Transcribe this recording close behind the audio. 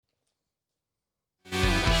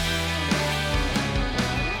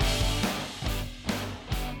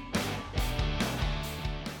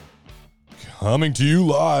Coming to you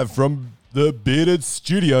live from the Bearded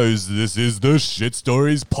Studios, this is the Shit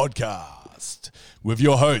Stories Podcast with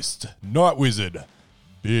your host, Night Wizard,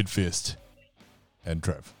 Beardfist, and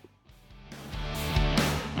Trev.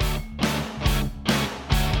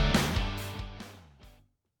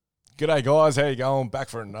 G'day guys, how you going? Back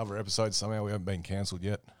for another episode. Somehow we haven't been cancelled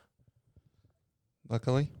yet.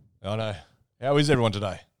 Luckily. I know. How is everyone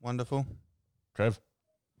today? Wonderful. Trev?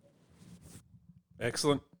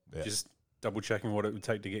 Excellent. Yeah. Just double checking what it would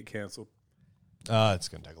take to get cancelled. It's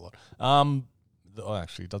going to take a lot.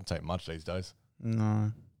 Actually, it doesn't take much these days.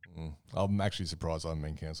 No. I'm actually surprised I haven't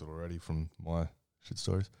been cancelled already from my shit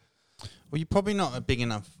stories. Well, you're probably not a big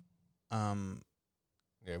enough.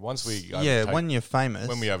 Yeah, once we when you're famous.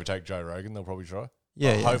 when we overtake Joe Rogan, they'll probably try.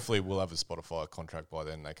 Yeah, But yeah. Hopefully, we'll have a Spotify contract by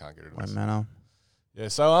then. They can't get rid of Won't us. matter. Yeah.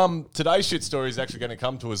 So today's shit story is actually going to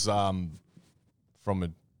come to us from a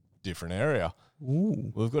different area.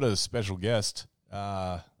 Ooh. We've got a special guest.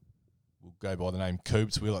 We'll go by the name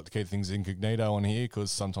Coops. We like to keep things incognito on here because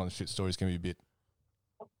sometimes shit stories can be a bit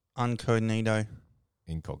Incognito.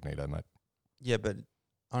 incognito, mate. Yeah, but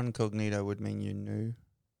incognito would mean you knew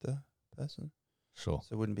the person. Sure.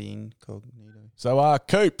 So it wouldn't be incognito. So,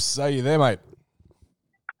 Coops, are you there, mate?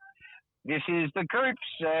 This is the Coops.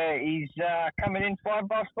 He's coming in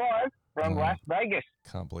 5x5 from Las Vegas.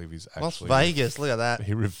 Can't believe he's Las actually... Vegas, look at that.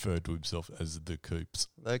 He referred to himself as the Coops.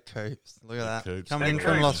 The Coops, look at that. Coops. Coming in The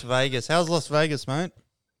from Coops. Las Vegas. How's Las Vegas, mate?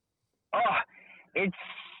 Oh, it's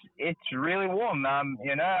really warm. I'm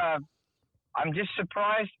just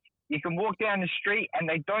surprised you can walk down the street and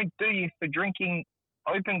they don't do you for drinking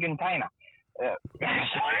open container.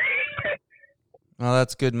 Well,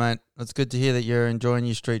 that's good, mate. That's good to hear that you're enjoying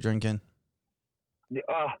your street drinking.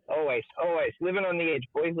 Always living on the edge,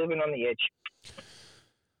 boys. Living on the edge.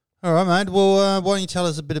 All right, mate. Well, why don't you tell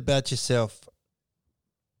us a bit about yourself?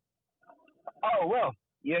 Oh well,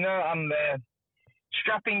 I'm a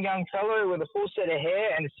strapping young fellow with a full set of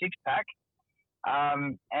hair and a six-pack.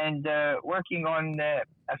 And working on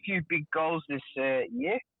a few big goals this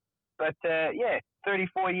year. But,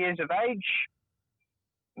 34 years of age,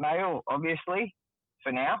 male, obviously,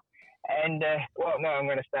 for now. And, I'm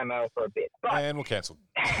going to stay male for a bit. But, And we're cancelled.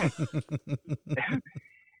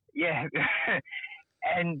 yeah.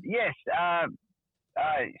 And, yes,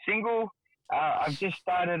 single. I've just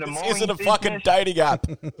started a This mowing isn't a business. fucking dating app.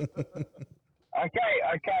 Okay.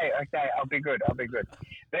 I'll be good.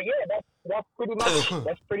 But yeah,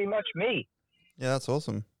 that's pretty much me. Yeah, that's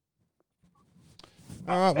awesome.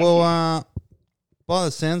 All right. Well, by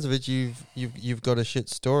the sounds of it, you've got a shit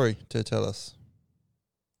story to tell us.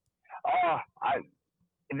 Oh,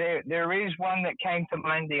 there is one that came to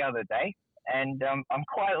mind the other day, and I'm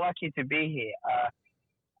quite lucky to be here.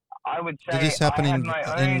 I would say. Did this happen I had in my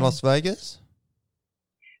own... Las Vegas?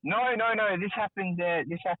 No. This happened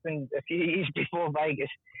a few years before Vegas.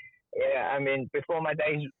 Yeah, I mean, before my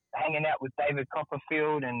days hanging out with David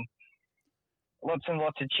Copperfield and lots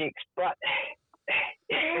of chicks. But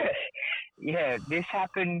yeah, this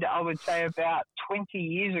happened, I would say, about 20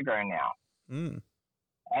 years ago now. Mm.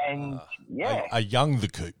 And yeah, A young the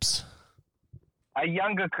Coops. a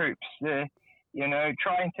younger Coops,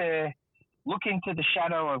 trying to look into the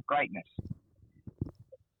shadow of greatness.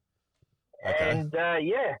 Okay. And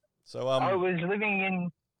So, I was living in.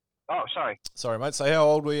 Oh, sorry. sorry, mate. So how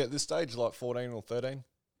old were you at this stage? Like 14 or 13?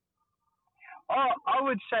 Oh, I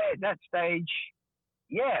would say at that stage,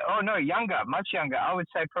 yeah. Oh no, younger, much younger. I would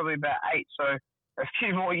say probably about 8. So a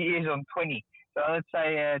few more years on 20. So let's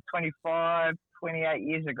say 25, 28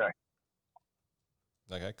 years ago.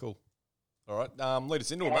 Okay, cool. All right. Lead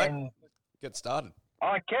us into it, mate. And Get started.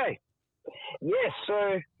 okay. Yes.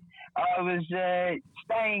 So I was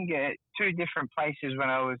staying at 2 different places when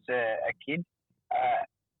I was a kid.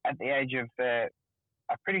 At the age of,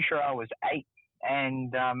 I'm pretty sure I was 8,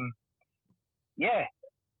 and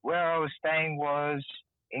where I was staying was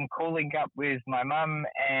in Coolingcup with my mum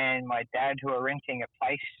and my dad, who are renting a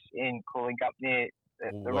place in Coolingcup near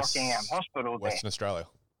the Rockingham Hospital there. Western Australia.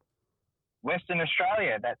 Western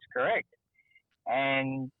Australia, that's correct.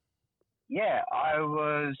 And yeah, I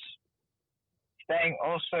was staying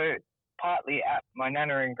also partly at my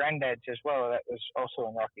nana and granddad's as well. That was also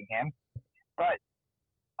in Rockingham. But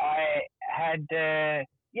I had,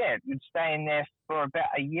 been staying there for about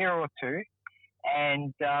a year or 2.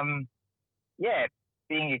 And,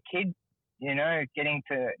 being a kid, getting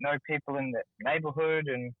to know people in the neighborhood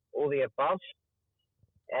and all the above.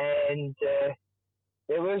 And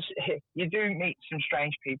you do meet some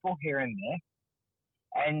strange people here and there.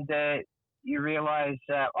 And you realize,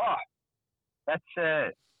 that's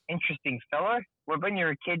a interesting fellow. Well, when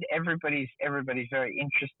you're a kid, everybody's very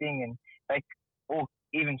interesting, and they all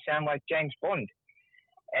even sound like James Bond.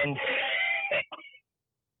 And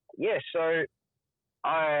yeah, so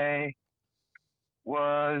I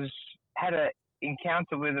had an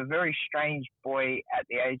encounter with a very strange boy at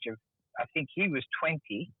the age of, I think he was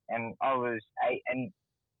 20 and I was 8, and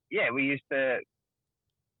yeah, we used to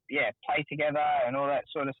play together and all that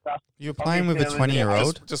sort of stuff. You were playing with a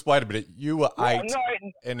 20-year-old? Just wait a minute. You were 8 no,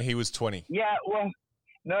 and he was 20. Yeah, well,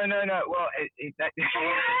 no. Well, that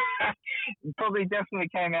probably definitely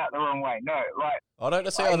came out the wrong way. No, like I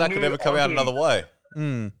don't see how that could ever come out another way.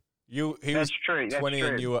 Mm. He that's was true. 20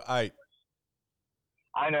 and you were 8.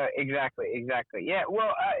 I know, exactly. Yeah,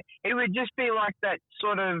 well, it would just be like that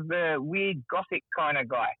sort of weird gothic kind of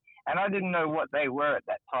guy. And I didn't know what they were at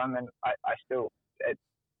that time, and I still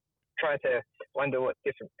try to wonder what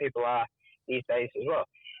different people are these days as well.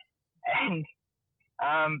 And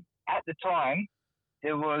at the time,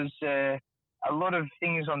 there was a lot of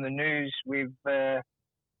things on the news with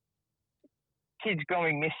kids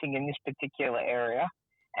going missing in this particular area.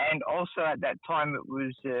 And also at that time, it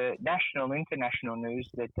was national, international news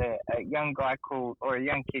that a young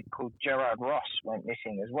kid called Gerard Ross went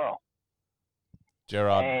missing as well.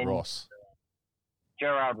 Gerard Ross.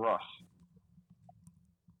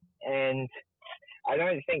 And I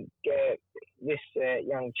don't think this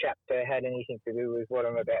young chap had anything to do with what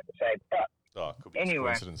I'm about to say. But Could be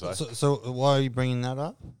anyway, coincidence, eh? So why are you bringing that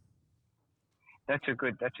up? that's a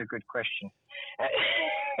good question.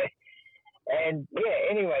 And yeah,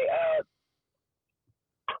 anyway,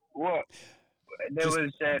 well, there Just-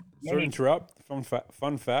 was Sorry to many. interrupt.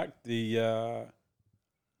 Fun fact: the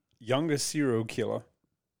youngest serial killer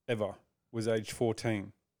ever was age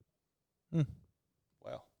 14.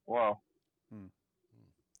 Wow. Wow.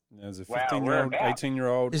 There's a Wow, 15-year-old, whereabouts?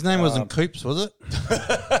 18-year-old. His name wasn't Coops, was it?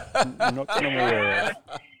 Not that I'm aware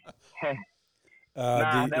of.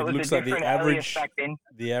 That It was looks a like different alias back then.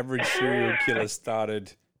 the average serial killer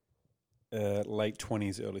started late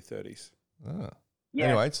 20s, early 30s. Ah. Yeah,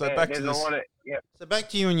 Anyway, so back to there's this. a lot of, So back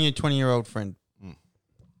to you and your 20-year-old friend.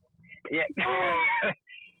 yeah.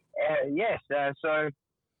 Yes. So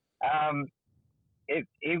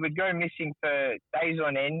he would go missing for days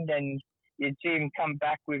on end, and you'd see him come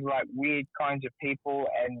back with like weird kinds of people,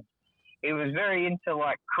 and he was very into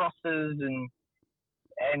like crosses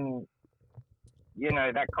and you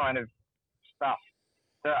know, that kind of stuff.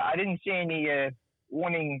 So I didn't see any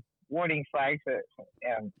warning flags.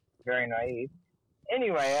 Very naive.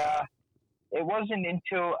 Anyway, it wasn't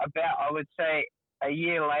until about, I would say, a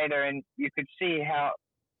year later, and you could see how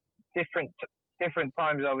different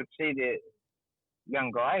times I would see the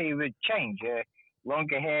young guy. He would change,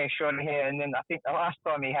 longer hair, shorter hair, and then I think the last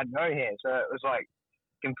time he had no hair, so it was like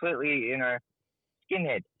completely,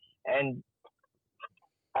 skinhead. And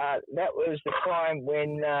that was the time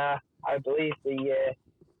when I believe the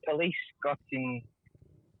police got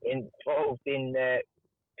involved in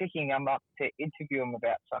picking him up to interview him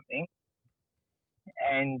about something.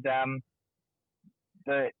 And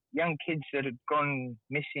the young kids that had gone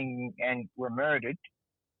missing and were murdered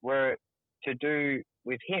were to do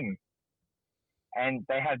with him. And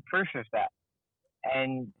they had proof of that.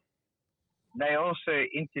 And they also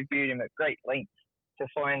interviewed him at great length to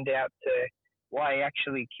find out why he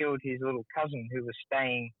actually killed his little cousin who was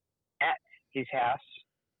staying at his house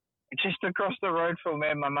just across the road from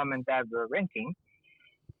where my mum and dad were renting.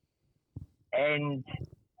 And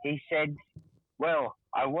he said, well,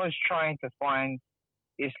 I was trying to find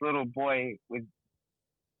this little boy with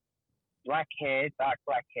dark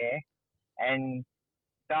black hair, and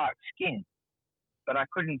dark skin, but I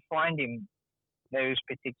couldn't find him those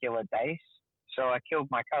particular days, so I killed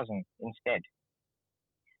my cousin instead.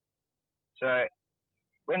 So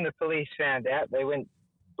when the police found out, they went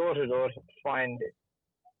door to door to find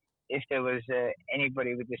if there was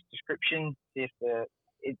anybody with this description, if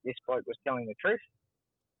this bloke was telling the truth.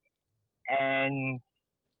 And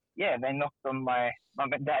yeah, they knocked on my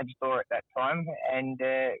mum and dad's door at that time, and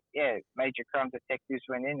major crime detectives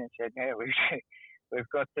went in and said, "Yeah, we've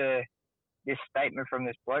got this statement from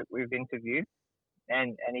this bloke we've interviewed,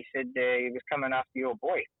 and he said he was coming after your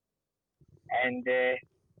boy, and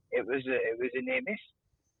it was a near miss."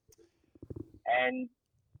 And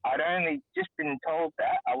I'd only just been told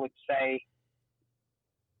that, I would say,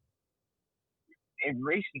 in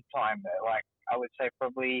recent time, like I would say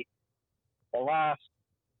probably the last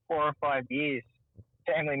 4 or 5 years,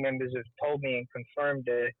 family members have told me and confirmed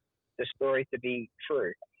the story to be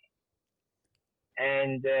true.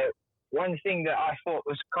 And one thing that I thought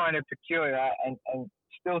was kind of peculiar, and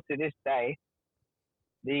still to this day,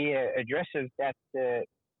 the address of that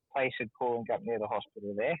place had called up near the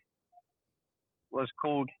hospital there was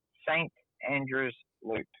called St. Andrews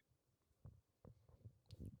Loop.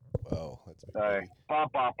 Wow, that's a bit So, heavy.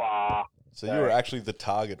 ba. So you were actually the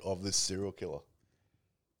target of this serial killer.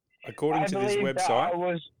 According to this believe that I website,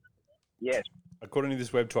 was. Yes. according to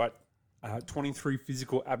this website, 23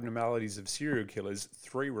 physical abnormalities of serial killers,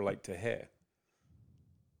 3 relate to hair.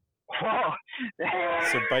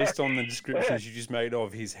 So based on the descriptions you just made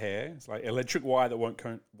of his hair, it's like electric wire that won't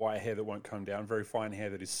wire hair that won't comb down, very fine hair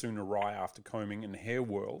that is soon awry after combing, and hair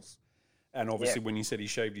whirls. And obviously, when you said he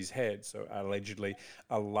shaved his head, so allegedly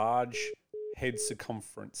a large head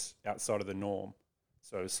circumference outside of the norm,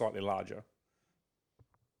 so slightly larger.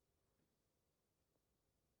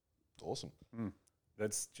 Awesome.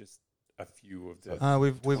 That's just a few of the.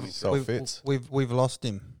 We've lost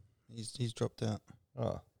him. He's dropped out.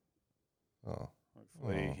 Oh.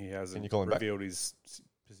 Hopefully, he hasn't Can you call him back? revealed his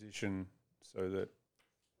position so that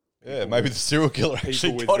Yeah, maybe the serial killer people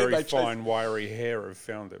actually with got him. very They fine, wiry hair have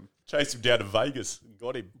found him. chased him down to Vegas and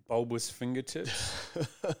got him. Bulbous fingertips,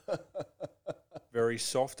 very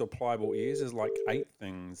soft or pliable ears. There's like 8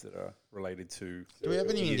 things that are related to. Do we have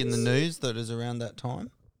anything in the news that is around that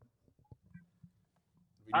time?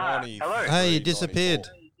 Hello. Hey, you disappeared.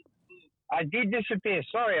 I did disappear.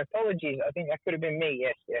 Sorry, apologies. I think that could have been me.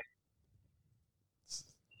 Yes.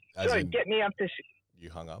 Sorry, get me up to.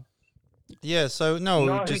 You hung up. Yeah. So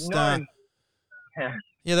No.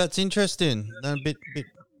 yeah, that's interesting. A bit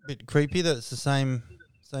creepy that it's the same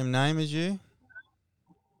name as you.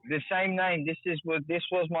 The same name. This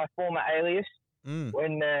was my former alias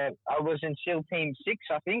when I was in SEAL Team 6,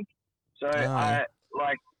 I think. So I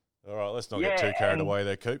like. All right, let's not get too carried away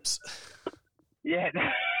there, Coops. Yeah.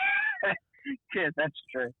 Yeah, that's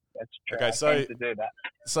true. Okay, I tend to do that.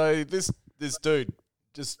 So this dude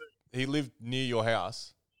he lived near your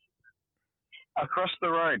house. Across the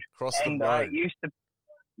road. And I used to.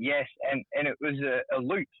 Yes, and it was a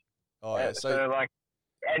loop. Oh yeah,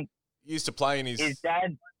 and you used to play in his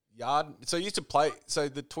dad yard. So you used to play. So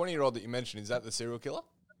the 20-year-old that you mentioned, is that the serial killer?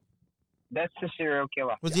 That's the serial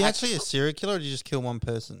killer. Was he actually a serial killer, or did he just kill one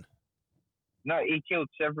person? No, he killed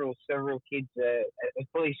several kids. The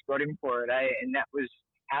police got him for it, and that was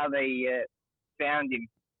how they found him.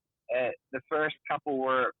 The first couple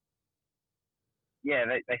were,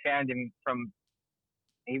 they found him from.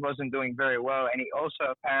 He wasn't doing very well, and he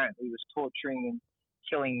also apparently was torturing and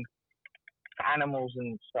killing animals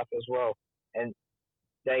and stuff as well. And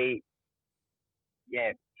they,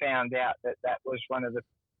 found out that was one of the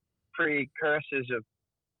precursors of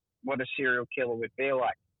what a serial killer would be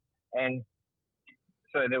like. And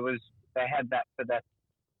so they had that for that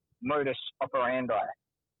modus operandi,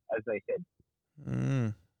 as they said.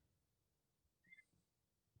 Mm.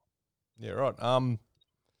 Yeah, right.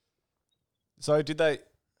 So did they?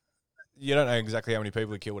 You don't know exactly how many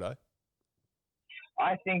people he killed, eh?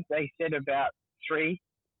 I think they said about 3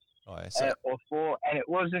 or 4, and it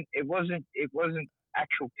wasn't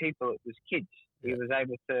actual people. It was kids. He was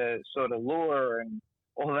able to sort of lure and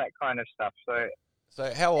all that kind of stuff.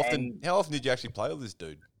 So how often did you actually play with this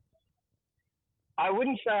dude? I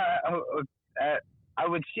wouldn't say I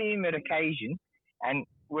would see him at occasion and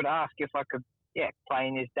would ask if I could play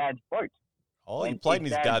in his dad's boat. Oh, you played in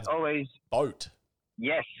his dad's boat?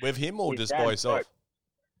 Yes. With him or just by yourself? Boat.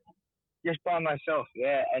 Just by myself,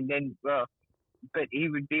 yeah. And then, but he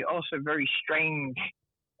would be also very strange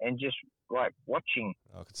and just like watching.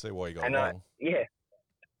 I could see why you got along.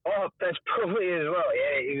 Oh, that's probably as well.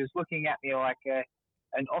 Yeah, he was looking at me like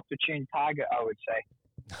an opportune target, I would say.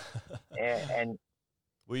 And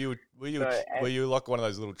were you like one of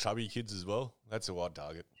those little chubby kids as well? That's a wide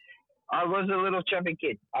target. I was a little chubby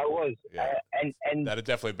kid. I was. Yeah. And that'd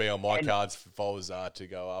definitely be on my cards if I was to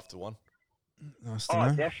go after one. Nice to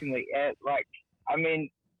know. Definitely.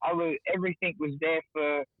 Everything was there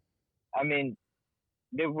for.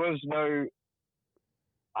 There was no.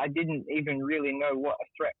 I didn't even really know what a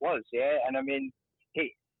threat was. Yeah, and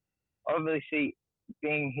he obviously,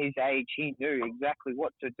 being his age, he knew exactly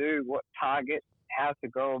what to do, what target, how to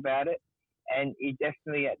go about it. And he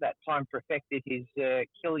definitely at that time perfected his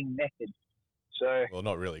killing method. So, well,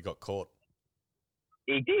 not really. Got caught.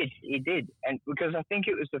 He did, and because I think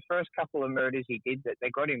it was the first couple of murders he did that they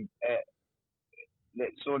got him.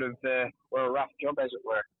 That sort of were a rough job, as it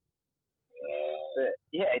were. But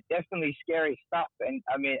definitely scary stuff. And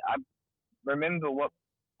I remember what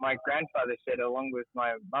my grandfather said, along with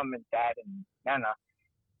my mum and dad and Nana.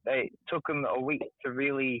 They took him a week to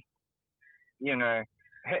really,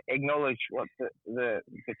 acknowledge what the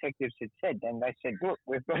detectives had said, and they said, "Look,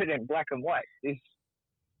 we've got it in black and white. He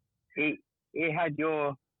had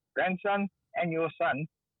your grandson and your son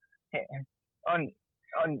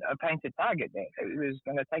on a painted target there. It was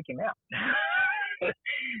going to take him out.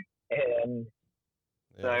 And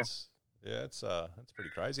Yeah, it's pretty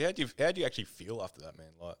crazy. How do you actually feel after that, man?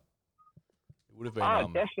 Like, it would have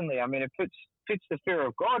been. Definitely. I mean, it puts the fear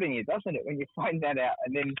of God in you, doesn't it, when you find that out?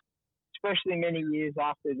 And then, especially many years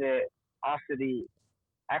after the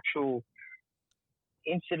actual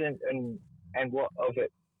incident and what of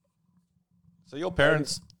it. So your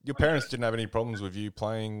parents didn't have any problems with you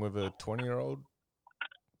playing with a 20-year-old?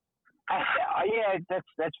 Yeah,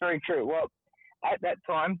 that's very true. Well, at that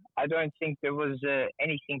time, I don't think there was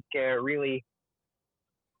anything really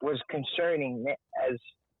was concerning as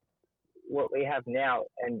what we have now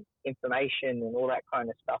and information and all that kind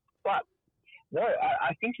of stuff. But no,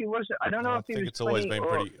 I think he was. I don't know if he was 20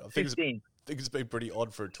 or 15. I think it's been pretty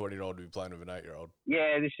odd for a 20-year-old to be playing with an 8-year-old.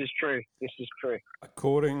 Yeah, this is true.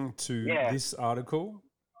 According to this article,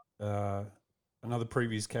 another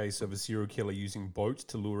previous case of a serial killer using boats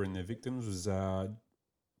to lure in their victims was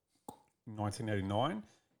 1989,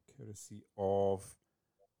 courtesy of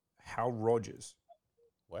Hal Rogers.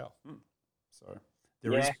 Wow. So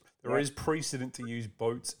there is precedent to use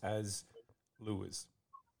boats as lures.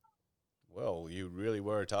 Well, you really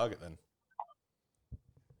were a target then.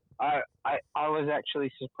 I was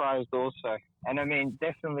actually surprised also. And I mean,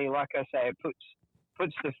 definitely, like I say, it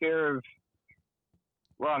puts the fear of,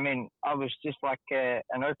 well, I mean, I was just like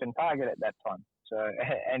an open target at that time. So,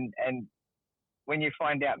 and when you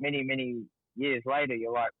find out many, many years later,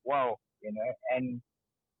 you're like, whoa, you know, and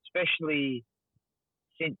especially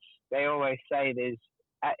since they always say there's,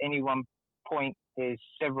 at any one point, there's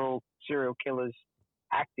several serial killers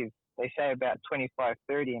active. They say about 25,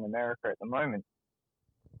 30 in America at the moment.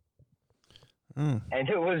 And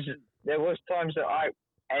there was times that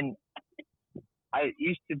I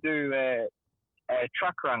used to do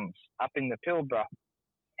truck runs up in the Pilbara,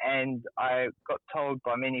 and I got told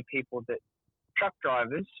by many people that truck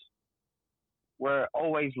drivers were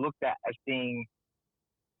always looked at as being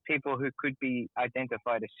people who could be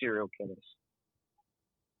identified as serial killers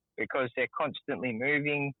because they're constantly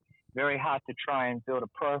moving, very hard to try and build a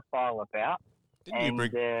profile about.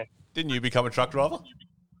 Didn't you become a truck driver?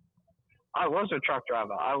 I was a truck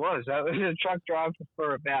driver. I was a truck driver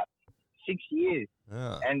for about 6 years,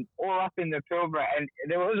 and all up in the Pilbara. And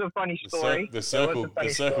there was a funny story. The circle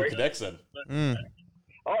connects then.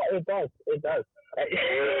 Oh, it does. It does.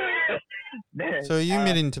 So are you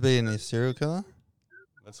admitting to being a serial killer?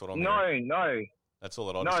 That's what I'm hearing. No. That's all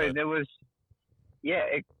that I'm No, saying. there was...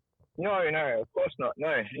 Yeah, no, of course not.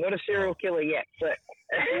 No, not a serial killer yet. But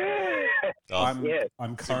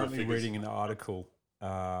I'm currently reading an article,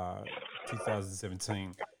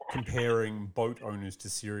 2017, comparing boat owners to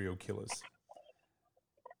serial killers.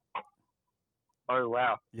 Oh,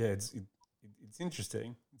 wow. Yeah, it's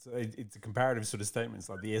interesting. It's a comparative sort of statement. It's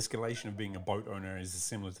like the escalation of being a boat owner is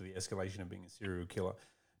similar to the escalation of being a serial killer.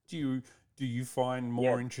 Do you find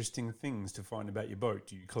more interesting things to find about your boat?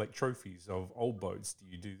 Do you collect trophies of old boats? Do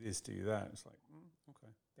you do this? Do you that? It's like,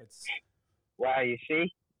 okay, that's... Wow, you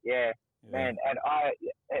see? Yeah. Man. And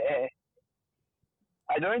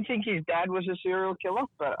I don't think his dad was a serial killer,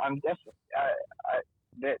 but I'm definitely...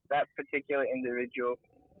 that particular individual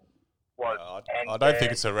was. I don't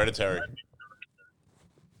think it's hereditary.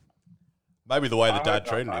 Maybe the way the dad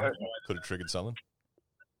treated him could have triggered something.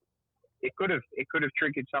 It could have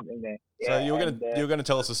triggered something there. So you were gonna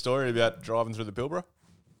tell us a story about driving through the Pilbara?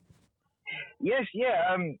 Yes,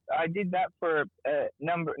 yeah. I did that for a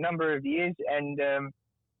number of years, and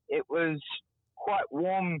it was quite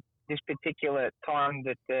warm this particular time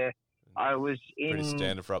that I was in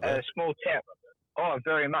a small town. Oh,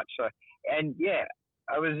 very much so. And yeah,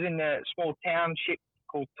 I was in a small township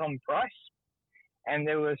called Tom Price, and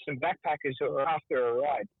there were some backpackers who were after a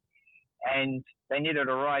ride. And they needed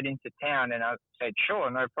a ride into town, and I said, sure,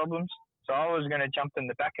 no problems. So I was going to jump in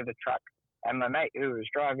the back of the truck, and my mate who was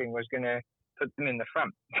driving was going to put them in the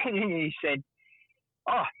front. And he said,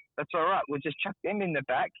 oh, that's all right. We'll just chuck them in the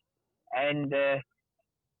back, and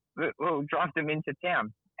we'll drive them into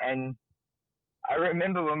town. And I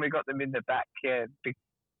remember when we got them in the back,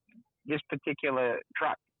 this particular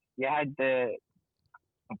truck, you had the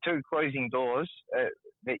two closing doors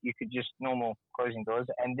that you could just normal closing doors,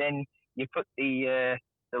 and then you put the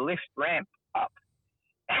lift ramp up.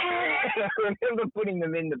 I remember putting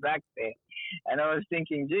them in the back there, and I was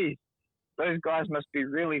thinking, geez, those guys must be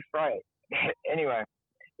really afraid. Anyway,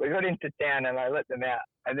 we got into town, and I let them out,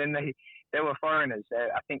 and then they were foreigners.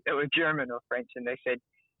 I think they were German or French, and they said,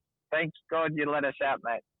 thanks God you let us out,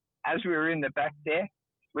 mate. As we were in the back there,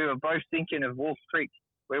 we were both thinking of Wolf Creek.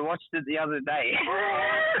 We watched it the other day.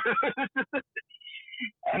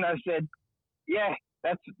 And I said, yeah,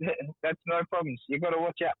 that's that's no problems. You got to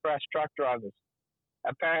watch out for us truck drivers.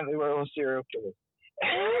 Apparently, we're all serial killers.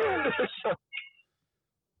 So,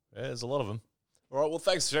 Yeah, there's a lot of them. All right, well,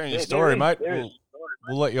 thanks for sharing your there story, is- mate. there is We'll, story, mate.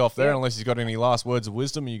 we'll let you off there Yeah. unless you've got any last words of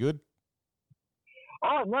wisdom. Are you good?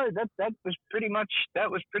 Oh no, that was pretty much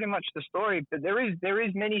the story. But there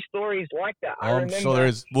is many stories like that. I I'm remember. sure there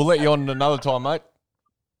is. We'll let you on another time, mate.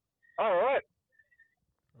 All right.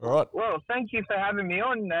 All right. Well, thank you for having me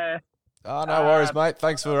on. No worries, mate.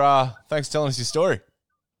 Thanks for telling us your story.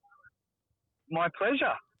 My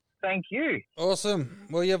pleasure. Thank you. Awesome.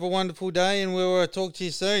 Well, you have a wonderful day, and we'll talk to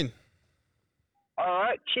you soon. All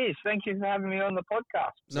right. Cheers. Thank you for having me on the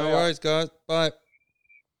podcast. No worries, guys. Bye.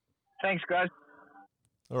 Thanks, guys.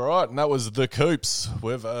 All right, and that was the Coops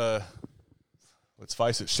with let's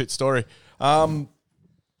face it, shit story. I'm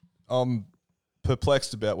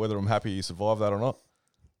perplexed about whether I'm happy he survived that or not.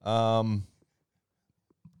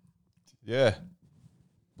 Yeah.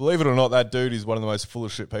 Believe it or not, that dude is one of the most full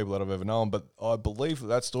of shit people that I've ever known, but I believe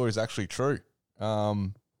that story is actually true.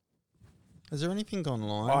 Is there anything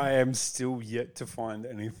online? I am still yet to find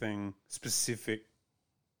anything specific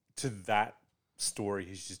to that story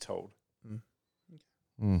he's just told.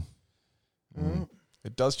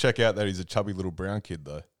 It does check out that he's a chubby little brown kid,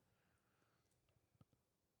 though.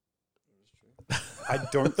 I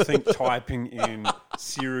don't think typing in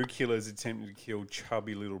serial killers attempting to kill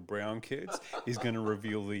chubby little brown kids is going to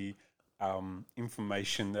reveal the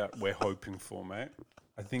information that we're hoping for, mate.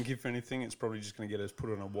 I think, if anything, it's probably just going to get us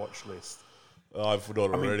put on a watch list. I've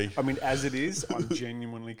forgot already. I mean, as it is, I'm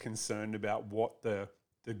genuinely concerned about what the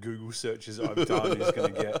Google searches I've done is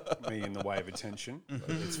going to get me in the way of attention. But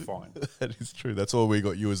it's fine. That is true. That's all we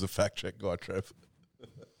got you as a fact check guy, Trev.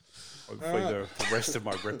 Hopefully the rest of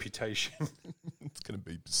my reputation. It's going to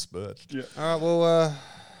be besmirched. Yeah. All right, well,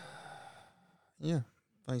 yeah.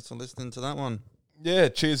 Thanks for listening to that one. Yeah,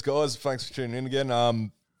 cheers, guys. Thanks for tuning in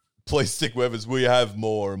again. Please stick with us. We have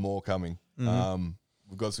more and more coming.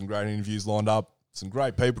 We've got some great interviews lined up, some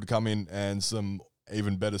great people to come in, and some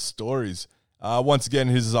even better stories. Once again,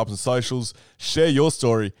 hit us up on socials. Share your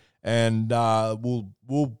story, and we'll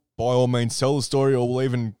by all means tell the story, or we'll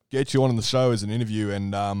even get you on the show as an interview,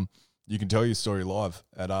 and you can tell your story live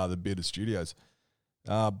at the Bearded Studios.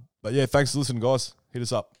 But yeah, thanks for listening, guys. Hit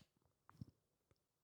us up.